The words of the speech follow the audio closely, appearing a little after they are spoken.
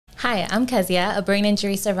Hi, I'm Kezia, a brain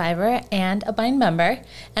injury survivor and a Bind member,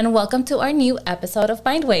 and welcome to our new episode of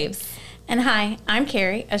Bindwaves. And hi, I'm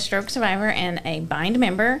Carrie, a stroke survivor and a Bind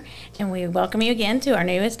member, and we welcome you again to our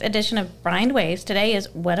newest edition of Bindwaves. Today is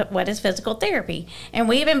what is physical therapy, and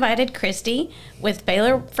we have invited Christie with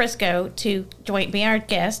Baylor Frisco to be our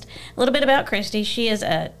guest. A little bit about Christie: she is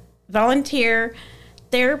a volunteer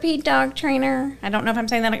therapy dog trainer. I don't know if I'm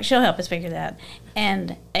saying that. She'll help us figure that.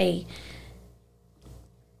 And a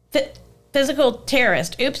physical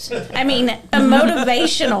terrorist. A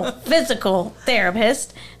motivational physical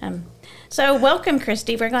therapist. So welcome,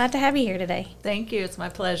 Christie. We're glad to have you here today. Thank you. It's my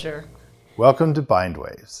pleasure. Welcome to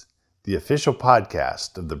Bindwaves, the official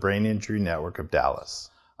podcast of the Brain Injury Network of Dallas.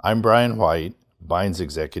 I'm Brian White, Bind's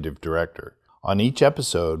Executive Director. On each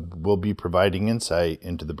episode, we'll be providing insight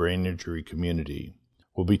into the brain injury community.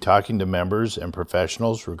 We'll be talking to members and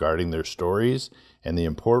professionals regarding their stories and the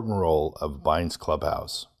important role of Bind's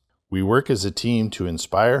Clubhouse. We work as a team to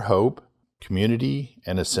inspire hope, community,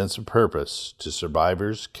 and a sense of purpose to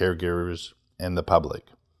survivors, caregivers, and the public.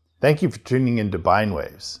 Thank you for tuning into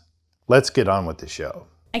Bindwaves. Let's get on with the show.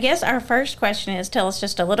 I guess our first question is, tell us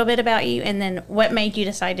just a little bit about you, and then what made you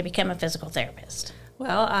decide to become a physical therapist?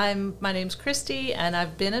 Well, my name's Christie, and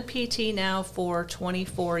I've been a PT now for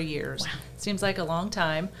 24 years. Wow. Seems like a long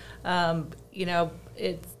time.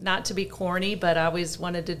 It's not to be corny, but I always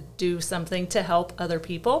wanted to do something to help other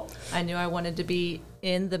people. I knew I wanted to be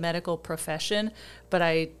in the medical profession, but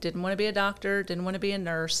I didn't want to be a doctor, didn't want to be a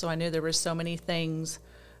nurse, so I knew there were so many things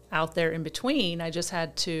out there in between. I just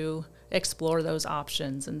had to explore those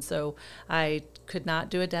options, and so I could not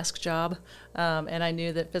do a desk job, and I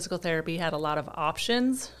knew that physical therapy had a lot of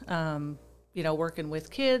options, working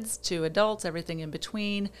with kids to adults, everything in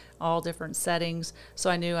between, all different settings. So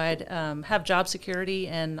I knew I'd have job security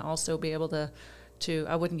and also be able to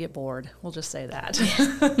I wouldn't get bored. We'll just say that.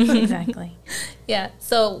 Exactly. Yeah,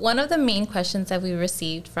 so one of the main questions that we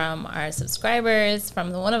received from our subscribers,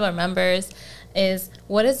 from one of our members, is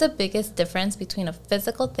what is the biggest difference between a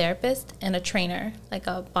physical therapist and a trainer, like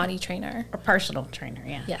a body trainer? A personal trainer,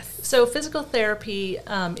 yeah. Yes. So physical therapy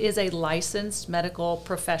is a licensed medical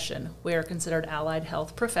profession. We are considered allied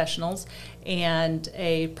health professionals. And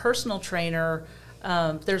a personal trainer,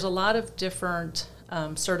 there's a lot of different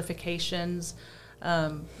certifications.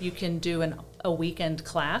 You can do a weekend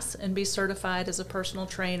class and be certified as a personal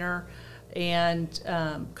trainer. And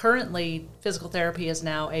currently, physical therapy is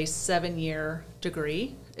now a 7-year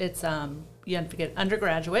degree. It's you have to get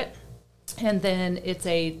undergraduate, and then it's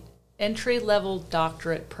a entry-level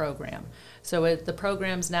doctorate program. So the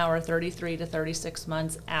programs now are 33 to 36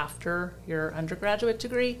 months after your undergraduate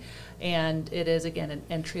degree, and it is, again, an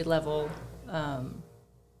entry-level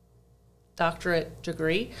doctorate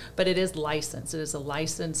degree, but it is licensed. It is a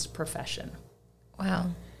licensed profession.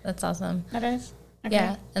 Wow, that's awesome. That is? Okay.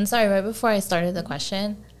 Yeah, and sorry, right before I started the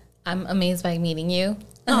question, I'm amazed by meeting you.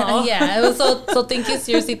 Aw. Yeah, it was so thank you,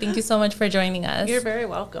 seriously, thank you so much for joining us. You're very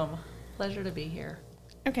welcome. Pleasure to be here.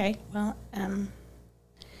 Okay, well,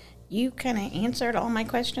 you kind of answered all my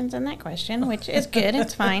questions in that question, which is good.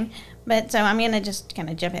 It's fine. But so I'm going to just kind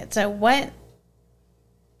of jump in. So what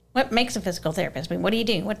makes a physical therapist? I mean, what do you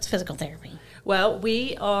do? What's physical therapy? Well,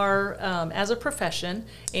 we are, as a profession,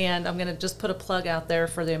 and I'm going to just put a plug out there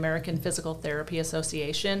for the American Physical Therapy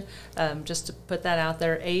Association, just to put that out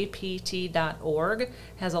there. APT.org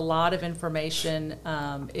has a lot of information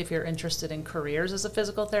if you're interested in careers as a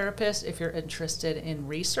physical therapist, if you're interested in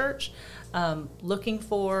research, looking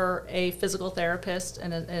for a physical therapist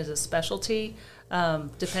and as a specialty,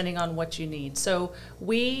 depending on what you need. So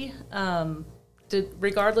we...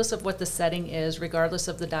 regardless of what the setting is, regardless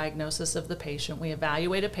of the diagnosis of the patient, we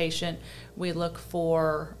evaluate a patient, we look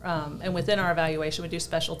for, and within our evaluation we do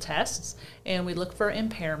special tests, and we look for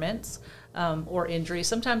impairments or injuries.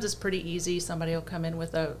 Sometimes it's pretty easy. Somebody will come in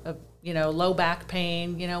with a low back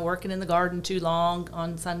pain, working in the garden too long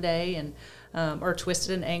on Sunday, and or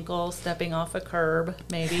twisted an ankle, stepping off a curb,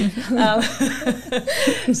 maybe. But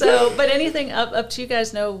anything up to you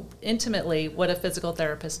guys know intimately what a physical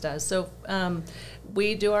therapist does. So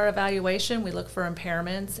we do our evaluation, we look for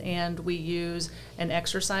impairments, and we use an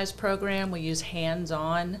exercise program. We use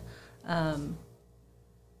hands-on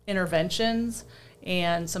interventions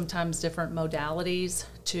and sometimes different modalities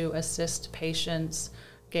to assist patients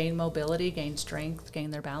gain mobility, gain strength,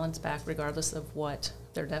 gain their balance back, regardless of what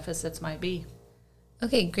their deficits might be.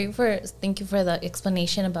 Okay, thank you for the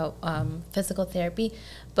explanation about physical therapy.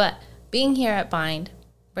 But being here at Bind,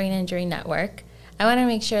 Brain Injury Network, I want to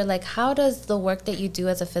make sure, how does the work that you do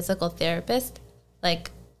as a physical therapist,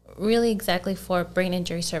 really exactly for brain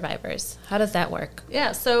injury survivors? How does that work?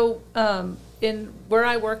 Yeah, so in where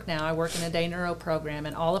I work now, I work in a day neuro program,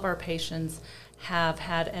 and all of our patients have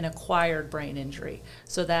had an acquired brain injury.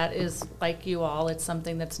 So that is, like you all, it's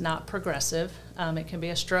something that's not progressive. It can be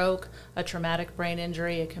a stroke, a traumatic brain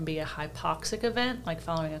injury. It can be a hypoxic event, like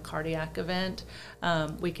following a cardiac event.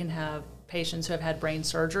 We can have patients who have had brain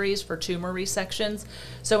surgeries for tumor resections.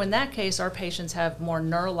 So in that case, our patients have more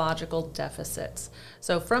neurological deficits.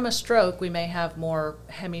 So from a stroke, we may have more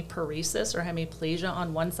hemiparesis or hemiplegia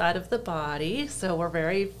on one side of the body. So we're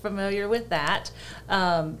very familiar with that.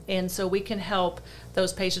 And so we can help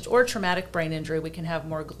those patients, or traumatic brain injury, we can have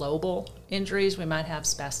more global injuries. We might have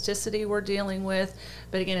spasticity we're dealing with.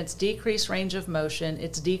 But again, it's decreased range of motion.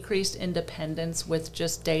 It's decreased independence with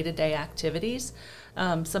just day-to-day activities.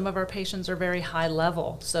 Some of our patients are very high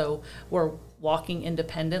level, so we're walking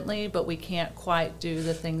independently, but we can't quite do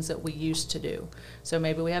the things that we used to do. So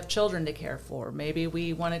maybe we have children to care for. Maybe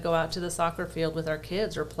we want to go out to the soccer field with our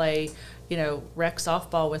kids or play, rec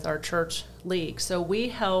softball with our church league. So we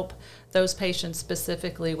help those patients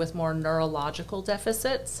specifically with more neurological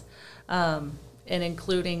deficits, and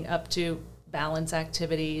including up to balance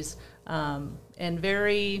activities, and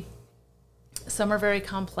some are very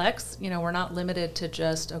complex. We're not limited to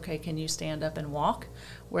just, okay, can you stand up and walk?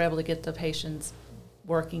 We're able to get the patients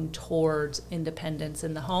working towards independence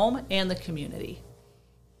in the home and the community.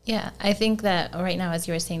 Yeah, I think that right now, as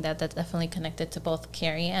you were saying that's definitely connected to both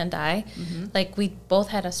Carrie and I. Mm-hmm. Like, we both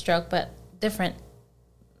had a stroke, but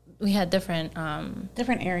we had different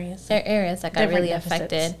areas. Areas that got really deficits.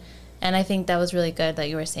 affected. And I think that was really good that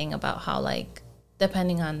you were saying about how, like,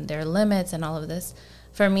 depending on their limits and all of this.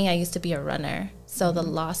 For me, I used to be a runner, so the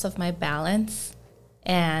loss of my balance,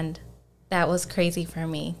 and that was crazy for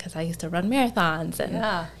me because I used to run marathons,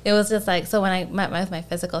 and it was just like, so when I met with my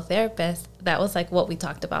physical therapist, that was like what we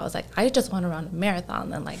talked about. I was like, I just want to run a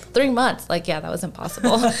marathon in like 3 months. Like, yeah, that was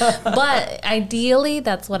impossible. But ideally,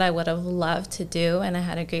 that's what I would have loved to do, and I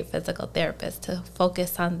had a great physical therapist to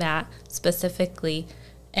focus on that specifically.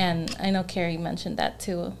 And I know Carrie mentioned that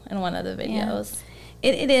too in one of the videos. Yeah.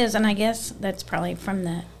 It is, and I guess that's probably from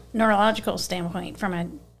the neurological standpoint, from a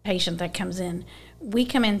patient that comes in. We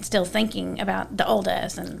come in still thinking about the old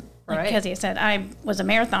us, and like Kezia said, I was a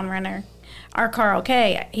marathon runner. Our Carl,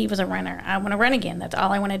 okay, he was a runner. I want to run again. That's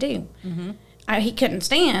all I want to do. Mm-hmm. He couldn't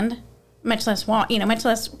stand, much less walk. Much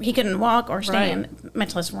less he couldn't walk or stand,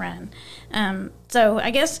 much less run. So I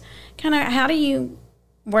guess kind of how do you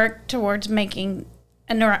work towards making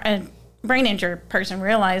a brain injured person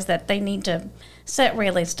realize that they need to set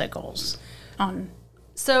realistic goals on?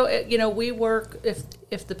 So, we work,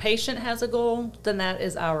 if the patient has a goal, then that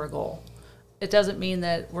is our goal. It doesn't mean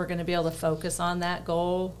that we're going to be able to focus on that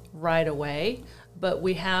goal right away, but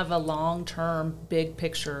we have a long-term, big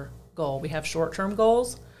picture goal. We have short-term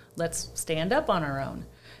goals. Let's stand up on our own.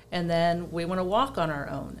 And then we want to walk on our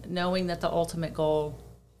own, knowing that the ultimate goal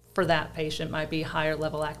for that patient might be higher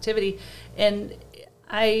level activity. And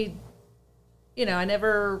I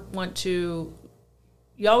never want to,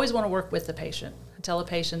 you always want to work with the patient. Tell a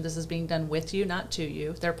patient this is being done with you, not to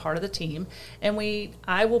you. They're part of the team. And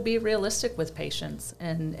I will be realistic with patients.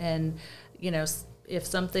 And if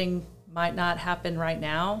something might not happen right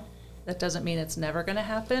now, that doesn't mean it's never going to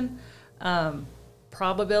happen.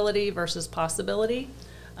 Probability versus possibility.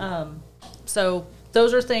 So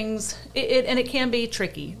those are things, and it can be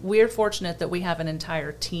tricky. We're fortunate that we have an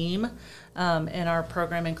entire team, and our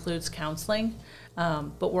program includes counseling.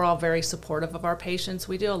 But we're all very supportive of our patients.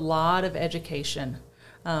 We do a lot of education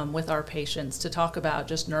with our patients to talk about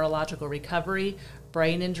just neurological recovery,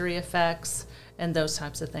 brain injury effects, and those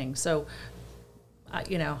types of things. So,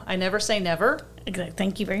 I never say never. Exactly.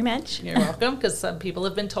 Thank you very much. You're welcome, because some people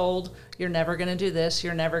have been told, you're never going to do this,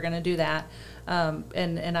 you're never going to do that.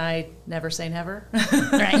 And I never say never.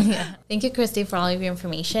 Right. Yeah. Thank you, Christy, for all of your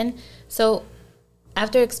information. So,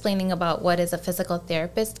 after explaining about what is a physical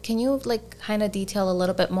therapist, can you kind of detail a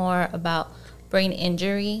little bit more about brain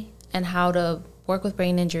injury and how to work with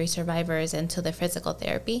brain injury survivors into their physical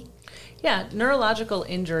therapy? Yeah, neurological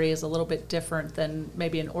injury is a little bit different than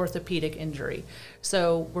maybe an orthopedic injury.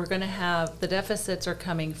 So we're going to have, the deficits are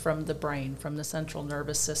coming from the brain, from the central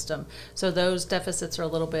nervous system. So those deficits are a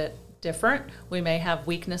little bit different. We may have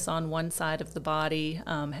weakness on one side of the body,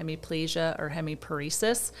 hemiplegia or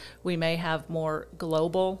hemiparesis. We may have more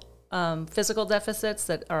global physical deficits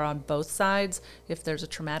that are on both sides if there's a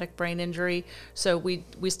traumatic brain injury. So we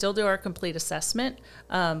still do our complete assessment,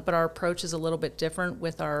 but our approach is a little bit different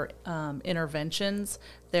with our interventions.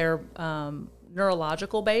 They're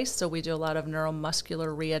neurological based, so we do a lot of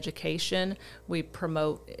neuromuscular re-education. We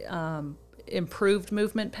promote improved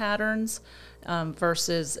movement patterns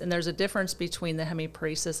versus, and there's a difference between the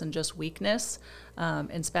hemiparesis and just weakness.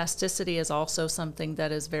 And spasticity is also something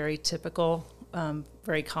that is very typical,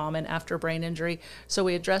 very common after brain injury. So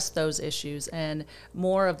we address those issues and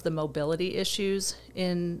more of the mobility issues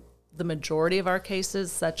in the majority of our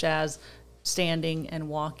cases, such as standing and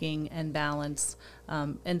walking and balance,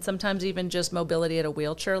 and sometimes even just mobility at a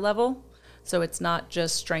wheelchair level. So it's not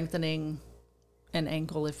just strengthening an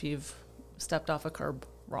ankle if you've stepped off a curb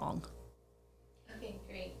wrong. Okay,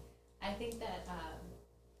 great. I think that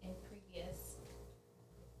in previous,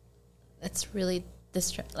 it's really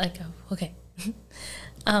okay.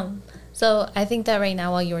 So I think that right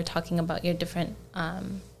now, while you were talking about your different,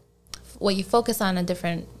 what you focus on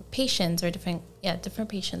different patients or different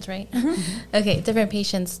patients, right? Mm-hmm. Okay, different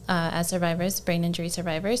patients as survivors, brain injury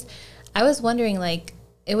survivors. I was wondering, like,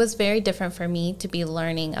 it was very different for me to be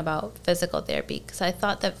learning about physical therapy because I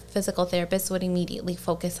thought that physical therapists would immediately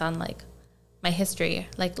focus on like my history,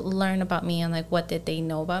 like learn about me and like what did they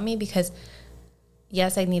know about me, because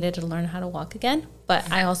yes, I needed to learn how to walk again,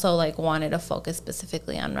 but I also like wanted to focus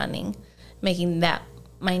specifically on running, making that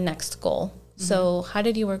my next goal. Mm-hmm. So how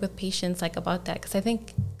did you work with patients like about that? Because I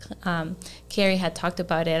think Carrie had talked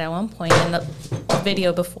about it at one point in the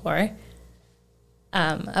video before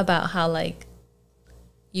about how like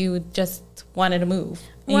you just wanted to move.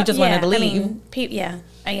 Well, you just wanted to leave.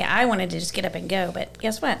 I wanted to just get up and go, but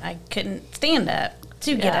guess what? I couldn't stand up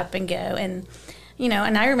to get up and go. And, you know,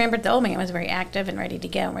 and I remembered the old man was very active and ready to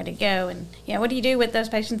go. And, you know, what do you do with those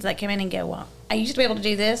patients that come in and go, well, I used to be able to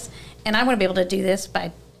do this, and I want to be able to do this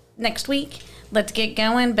by next week. Let's get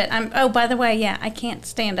going. But by the way, I can't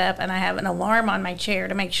stand up, and I have an alarm on my chair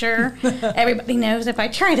to make sure everybody knows if I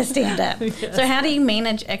try to stand up. Yes. So how do you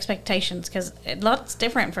manage expectations? Because a lot's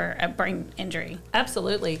different for a brain injury.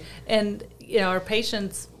 Absolutely. And, you know, our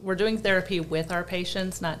patients, we're doing therapy with our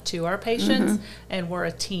patients, not to our patients, mm-hmm. and we're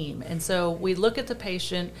a team. And so we look at the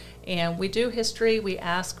patient and we do history. We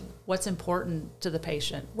ask what's important to the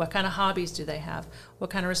patient. What kind of hobbies do they have? What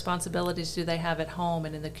kind of responsibilities do they have at home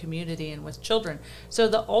and in the community and with children? So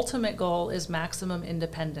the ultimate goal is maximum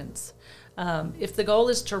independence. If the goal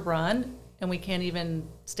is to run and we can't even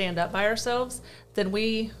stand up by ourselves, then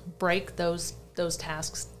we break those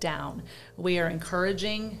tasks down. We are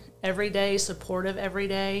encouraging every day, supportive every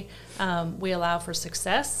day. We allow for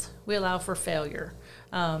success. We allow for failure.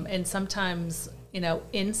 And sometimes, you know,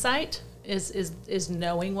 insight is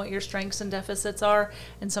knowing what your strengths and deficits are.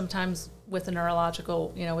 And sometimes with a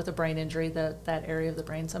neurological, you know, with a brain injury, that area of the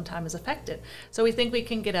brain sometimes is affected. So we think we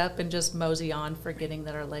can get up and just mosey on, forgetting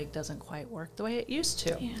that our leg doesn't quite work the way it used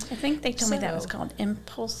to. Yeah, I think they told me that was called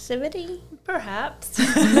impulsivity. Perhaps.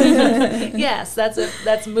 Yes,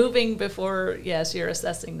 that's moving before, yes, you're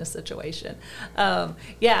assessing the situation.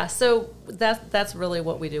 So that's really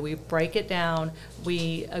what we do. We break it down.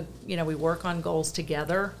 We work on goals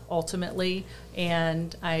together ultimately,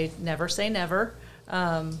 and I never say never.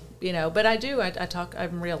 But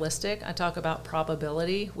I'm realistic. I talk about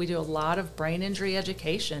probability. We do a lot of brain injury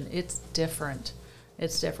education. It's different.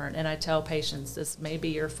 And I tell patients, this may be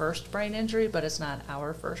your first brain injury, but it's not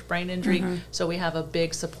our first brain injury. Mm-hmm. So we have a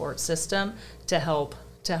big support system to help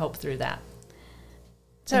through that.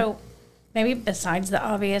 So maybe besides the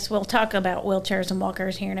obvious, we'll talk about wheelchairs and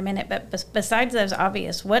walkers here in a minute, but besides those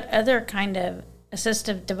obvious, what other kind of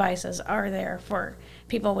assistive devices are there for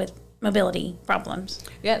people with mobility problems?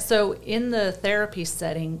 Yeah, so in the therapy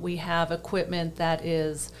setting, we have equipment that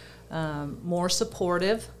is more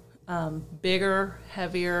supportive, bigger,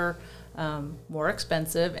 heavier, more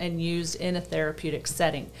expensive, and used in a therapeutic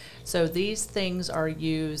setting. So these things are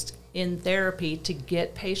used in therapy to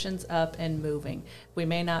get patients up and moving. We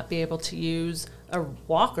may not be able to use a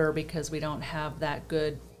walker because we don't have that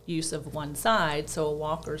good use of one side, so a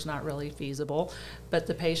walker's not really feasible, but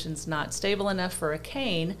the patient's not stable enough for a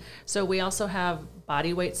cane. So we also have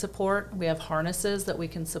body weight support. We have harnesses that we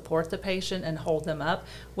can support the patient and hold them up,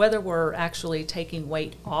 whether we're actually taking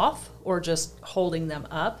weight off or just holding them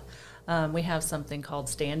up. We have something called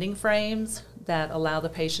standing frames that allow the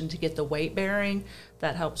patient to get the weight bearing.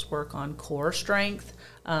 That helps work on core strength.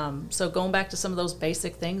 So going back to some of those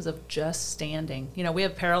basic things of just standing, we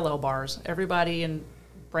have parallel bars. Everybody in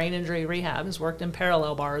brain injury rehab has worked in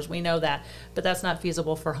parallel bars. We know that, but that's not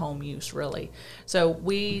feasible for home use, really. So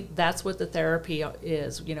that's what the therapy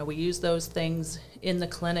is. We use those things in the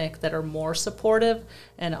clinic that are more supportive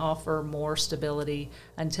and offer more stability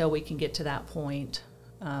until we can get to that point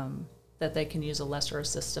that they can use a lesser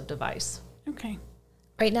assistive device. Okay.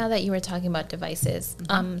 Right now that you were talking about devices,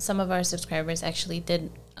 mm-hmm. Some of our subscribers actually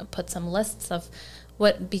did put some lists of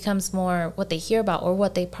what becomes more what they hear about or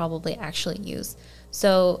what they probably actually use.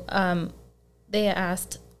 So they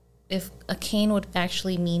asked if a cane would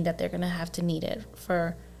actually mean that they're going to have to need it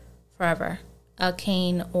for forever. A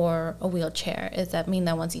cane or a wheelchair. Does that mean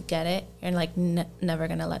that once you get it, you're like never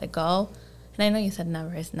going to let it go? And I know you said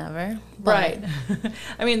never is never. Right.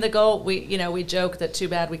 I mean, the goal, we joke that too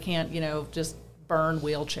bad we can't, just burn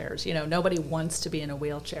wheelchairs. Nobody wants to be in a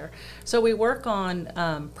wheelchair. So we work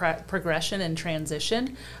on progression and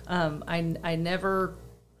transition. I never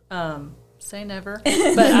say never,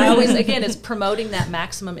 but I always, again, it's promoting that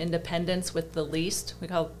maximum independence with we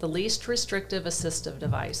call it the least restrictive assistive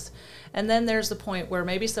device. And then there's the point where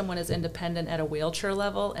maybe someone is independent at a wheelchair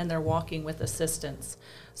level and they're walking with assistance.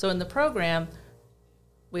 So in the program,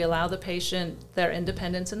 we allow the patient their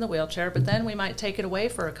independence in the wheelchair, but then we might take it away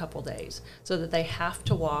for a couple days so that they have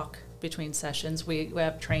to walk between sessions. We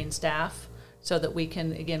have trained staff so that we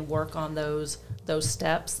can, again, work on those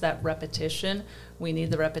steps, that repetition. We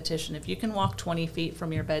need the repetition. If you can walk 20 feet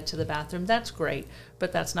from your bed to the bathroom, that's great,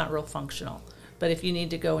 but that's not real functional. But if you need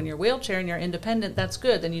to go in your wheelchair and you're independent, that's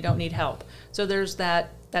good, then you don't need help. So there's that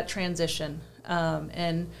transition.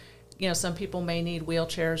 And some people may need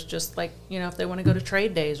wheelchairs just like, if they want to go to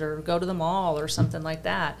trade days or go to the mall or something like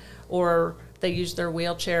that. Or they use their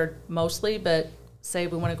wheelchair mostly, but say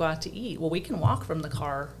we want to go out to eat. Well, we can walk from the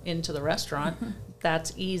car into the restaurant.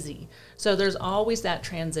 That's easy. So there's always that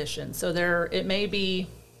transition. So it may be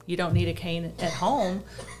you don't need a cane at home,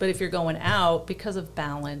 but if you're going out because of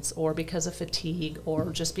balance or because of fatigue or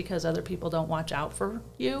just because other people don't watch out for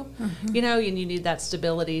you, and you need that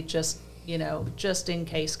stability just in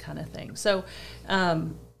case kind of thing. So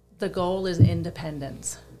the goal is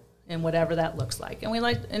independence and whatever that looks like. And we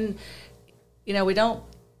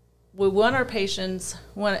want our patients,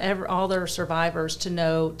 all their survivors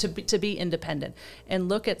to be independent and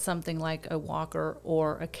look at something like a walker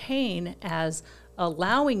or a cane as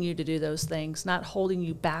allowing you to do those things, not holding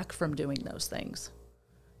you back from doing those things,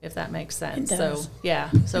 if that makes sense. It does. So,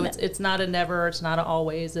 yeah. So it's not a never, it's not a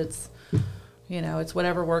always, it's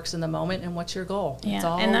whatever works in the moment and what's your goal. Yeah. It's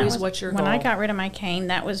always what's your goal. When I got rid of my cane,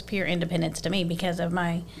 that was pure independence to me because of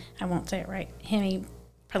my, I won't say it right, hemiparesis.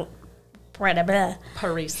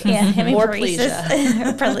 Yeah,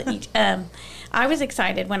 hemiparesis. I was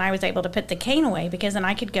excited when I was able to put the cane away because then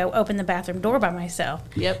I could go open the bathroom door by myself.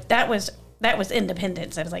 Yep. That was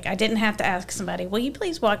independence. I was like, I didn't have to ask somebody, will you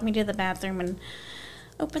please walk me to the bathroom and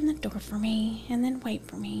open the door for me and then wait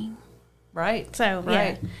for me. Right. So,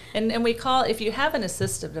 right. Yeah. And we call, if you have an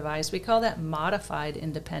assistive device, we call that modified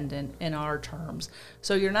independent in our terms.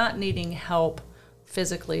 So you're not needing help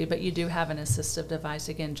physically, but you do have an assistive device,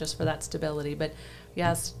 again, just for that stability. But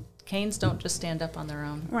yes, canes don't just stand up on their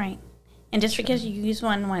own. Right. And just because you use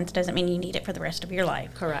one once doesn't mean you need it for the rest of your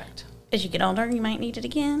life. Correct. As you get older, you might need it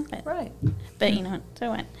again. But, right. But, so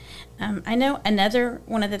what? I know another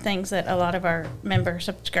one of the things that a lot of our member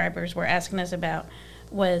subscribers were asking us about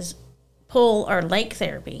was pool or lake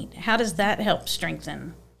therapy. How does that help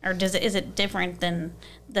strengthen? Or is it different than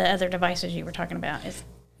the other devices you were talking about?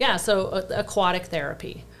 Yeah, so aquatic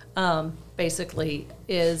therapy basically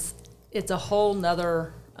it's a whole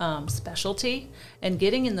nother specialty. And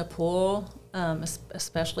getting in the pool,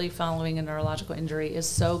 especially following a neurological injury, is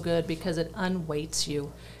so good because it unweights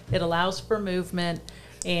you. It allows for movement,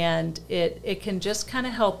 and it can just kind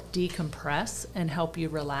of help decompress and help you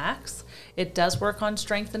relax. It does work on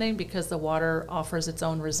strengthening because the water offers its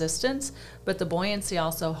own resistance, but the buoyancy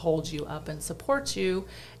also holds you up and supports you.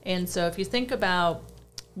 And so if you think about,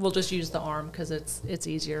 we'll just use the arm because it's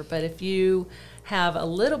easier, but if you have a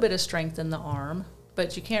little bit of strength in the arm,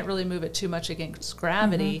 but you can't really move it too much against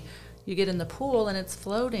gravity, you get in the pool and it's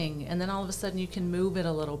floating, and then all of a sudden you can move it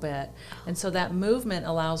a little bit. And so that movement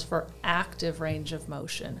allows for active range of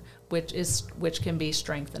motion, which can be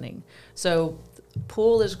strengthening. So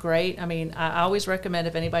pool is great. I mean, I always recommend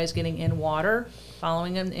if anybody's getting in water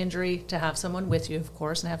following an injury to have someone with you, of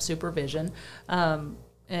course, and have supervision.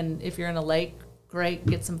 And if you're in a lake, great,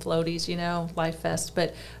 get some floaties, life vest.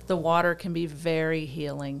 But the water can be very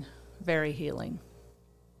healing, very healing.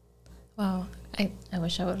 Wow. I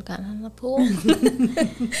wish I would have gotten in the pool.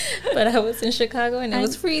 But I was in Chicago and it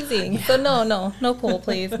was freezing. So no pool,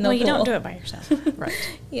 please. No well, you pool. don't do it by yourself. Right.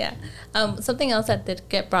 Yeah. Something else that did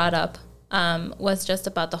get brought up was just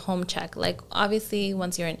about the home check. Like, obviously,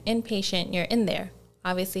 once you're an inpatient, you're in there,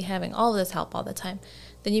 obviously having all of this help all the time.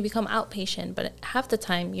 Then you become outpatient, but half the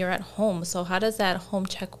time you're at home. So how does that home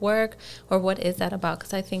check work, or what is that about?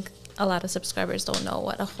 Because I think a lot of subscribers don't know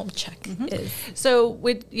what a home check is. So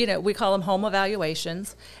we call them home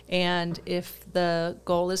evaluations, and if the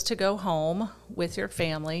goal is to go home with your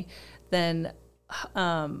family, then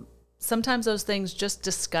sometimes those things, just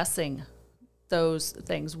discussing those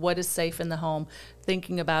things. What is safe in the home?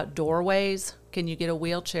 Thinking about doorways. Can you get a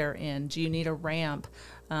wheelchair in? Do you need a ramp?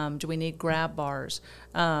 Do we need grab bars?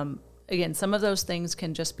 Again, some of those things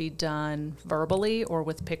can just be done verbally or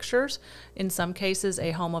with pictures. In some cases,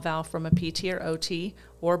 a home eval from a PT or OT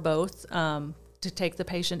or both to take the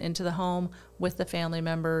patient into the home with the family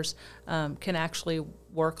members can actually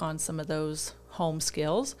work on some of those home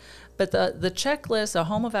skills. But the checklist, a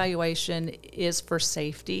home evaluation, is for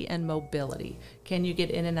safety and mobility. Can you get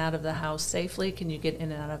in and out of the house safely? Can you get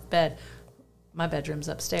in and out of bed? My bedroom's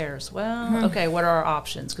upstairs. Well, okay, what are our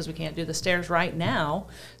options? Because we can't do the stairs right now.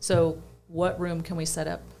 So what room can we set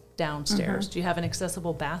up downstairs? Do you have an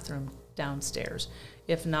accessible bathroom downstairs?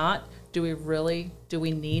 If not, do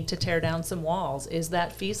we need to tear down some walls? Is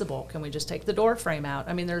that feasible? Can we just take the door frame out?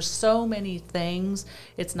 I mean, there's so many things.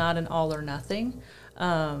 It's not an all or nothing.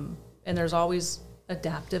 And there's always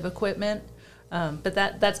adaptive equipment. But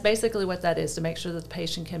that's basically what that is, to make sure that the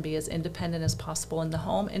patient can be as independent as possible in the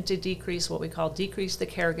home and to decrease what we call decrease the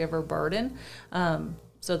caregiver burden.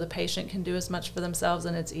 So the patient can do as much for themselves,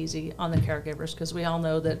 and it's easy on the caregivers, because we all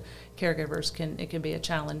know that caregivers it can be a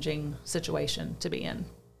challenging situation to be in.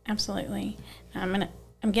 Absolutely. I'm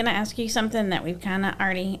gonna ask you something that we've kind of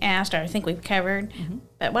already asked, or I think we've covered.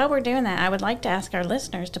 But while we're doing that, I would like to ask our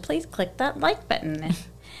listeners to please click that like button.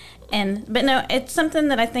 But no, it's something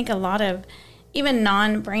that I think a lot of even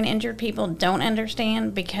non-brain injured people don't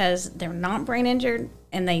understand, because they're not brain injured,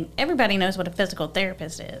 and everybody knows what a physical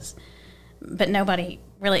therapist is, but nobody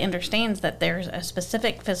really understands that there's a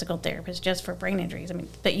specific physical therapist just for brain injuries. I mean,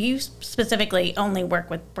 but you specifically only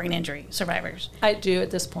work with brain injury survivors. I do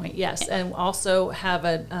at this point, yes, and also have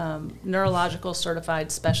a neurological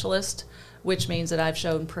certified specialist, which means that I've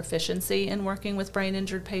shown proficiency in working with brain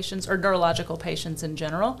injured patients or neurological patients in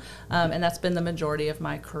general, and that's been the majority of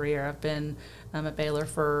my career. I've been at Baylor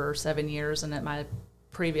for 7 years, and at my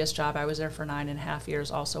previous job I was there for 9.5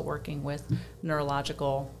 years, also working with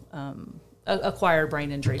neurological acquired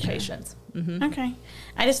brain injury patients. Okay.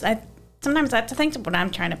 Sometimes I think what I'm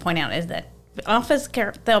trying to point out is that office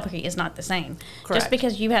care therapy is not the same. Correct. Just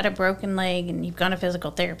because you had a broken leg and you've gone to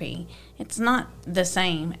physical therapy, it's not the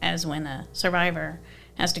same as when a survivor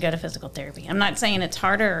has to go to physical therapy. I'm not saying it's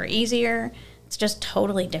harder or easier. It's just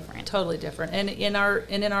totally different. Totally different. And in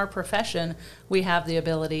our profession, we have the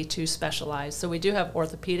ability to specialize. So we do have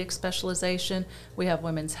orthopedic specialization. We have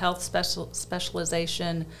women's health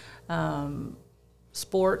specialization,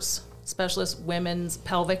 sports specialist, women's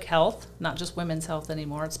pelvic health, not just women's health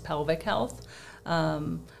anymore, it's pelvic health.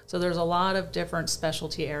 So there's a lot of different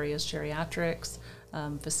specialty areas, geriatrics,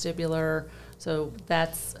 vestibular. So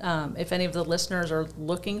that's, if any of the listeners are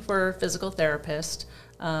looking for a physical therapist,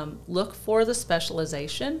 look for the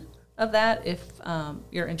specialization of that. If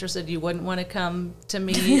you're interested, you wouldn't want to come to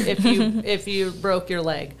me if you broke your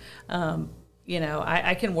leg.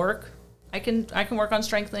 I can work. I can work on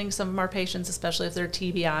strengthening some of our patients, especially if they're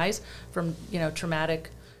TBIs from traumatic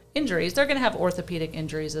injuries. They're going to have orthopedic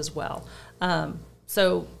injuries as well.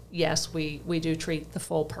 So yes, we do treat the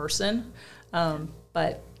full person,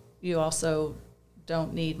 but you also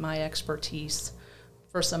don't need my expertise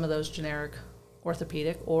for some of those generic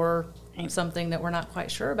orthopedic or something that we're not quite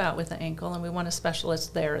sure about with the ankle, and we want a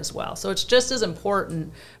specialist there as well. So it's just as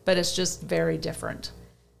important, but it's just very different.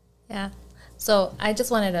 Yeah. So I just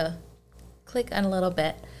wanted to click on a little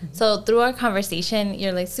bit. So through our conversation,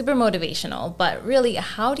 you're like super motivational, but really,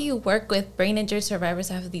 how do you work with brain injury survivors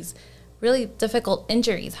who have these really difficult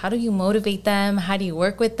injuries? How do you motivate them? How do you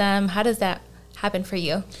work with them? How does that happen for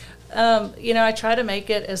you? I try to make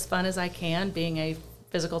it as fun as I can, being a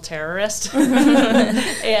physical terrorist.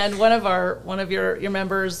 And one of your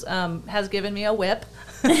members has given me a whip.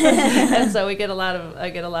 And so I get a lot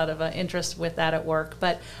of interest with that at work.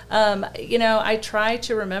 But I try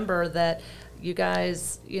to remember that you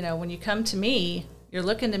guys, when you come to me, you're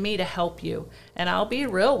looking to me to help you, and I'll be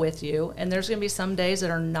real with you. And there's going to be some days that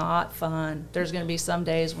are not fun. There's going to be some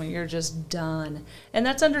days when you're just done, and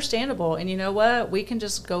that's understandable. And you know what? We can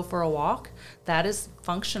just go for a walk. That is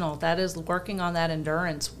functional. That is working on that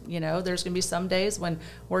endurance. There's going to be some days when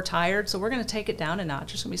we're tired, so we're going to take it down a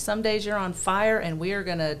notch. There's going to be some days you're on fire, and we are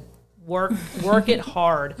going to work it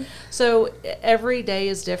hard. So every day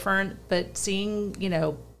is different, but seeing,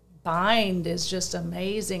 Bind is just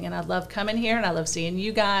amazing, and I love coming here, and I love seeing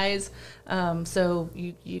you guys. So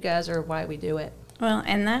you guys are why we do it. Well,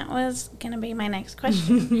 and that was going to be my next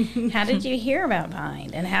question. How did you hear about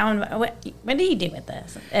Bind, and what do you do with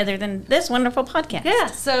this other than this wonderful podcast? Yeah,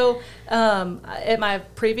 so at my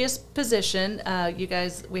previous position, you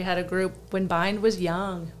guys, we had a group when Bind was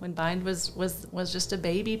young, when Bind was just a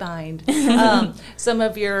baby Bind. Some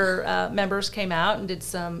of your members came out and did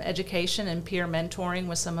some education and peer mentoring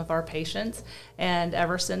with some of our patients, and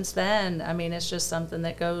ever since then, I mean, it's just something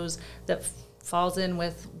that falls in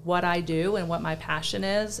with what I do and what my passion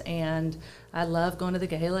is, and I love going to the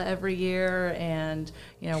gala every year. And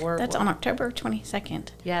that's on October 22nd.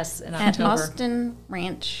 Yes, in at October. Austin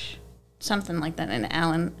Ranch, something like that in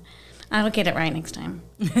Allen. I'll get it right next time.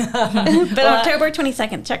 But October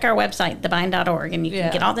 22nd, check our website, thebind.org, and you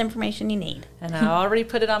can get all the information you need. And I already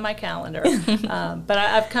put it on my calendar. But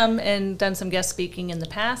I've come and done some guest speaking in the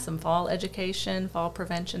past, some fall education, fall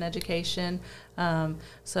prevention education.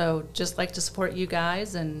 So just like to support you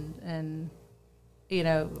guys, and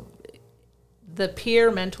the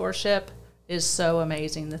peer mentorship is so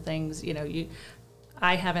amazing. The things,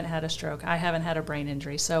 I haven't had a stroke. I haven't had a brain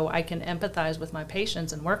injury. So I can empathize with my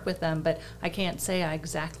patients and work with them, but I can't say I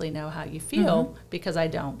exactly know how you feel because I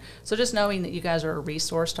don't. So just knowing that you guys are a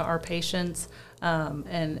resource to our patients,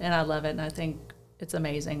 and I love it, and I think it's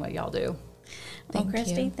amazing what y'all do. Well,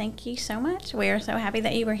 Christie, thank you so much. We are so happy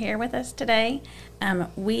that you were here with us today.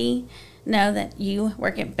 We know that you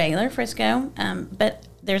work at Baylor Frisco, but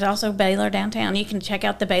there's also Baylor downtown. You can check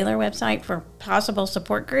out the Baylor website for possible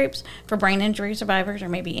support groups for brain injury survivors or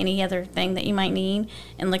maybe any other thing that you might need,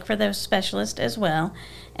 and look for those specialists as well.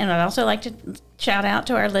 And I'd also like to shout out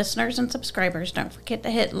to our listeners and subscribers. Don't forget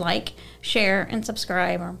to hit like, share, and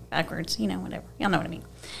subscribe, or backwards, whatever. Y'all know what I mean.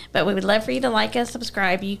 But we would love for you to like us,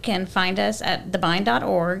 subscribe. You can find us at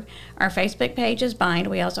thebind.org. Our Facebook page is Bind.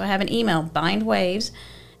 We also have an email,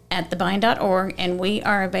 bindwaves@thebind.org, and we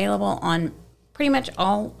are available on pretty much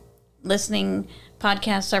all listening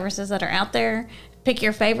podcast services that are out there. Pick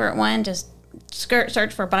your favorite one. Just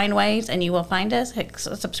search for Bind Waves and you will find us. Hit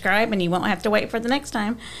subscribe and you won't have to wait for the next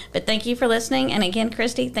time. But thank you for listening. And again,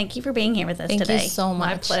 Christie, thank you for being here with us today. Thank you so much.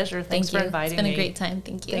 My pleasure. Thanks for inviting me. It's been a great time.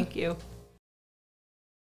 Thank you. Thank you.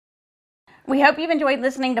 We hope you've enjoyed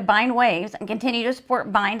listening to Bind Waves and continue to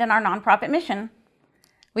support Bind and our nonprofit mission.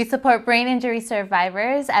 We support brain injury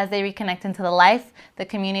survivors as they reconnect into the life, the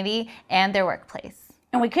community, and their workplace.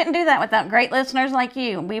 And we couldn't do that without great listeners like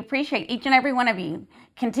you. We appreciate each and every one of you.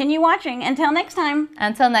 Continue watching. Until next time.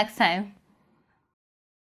 Until next time.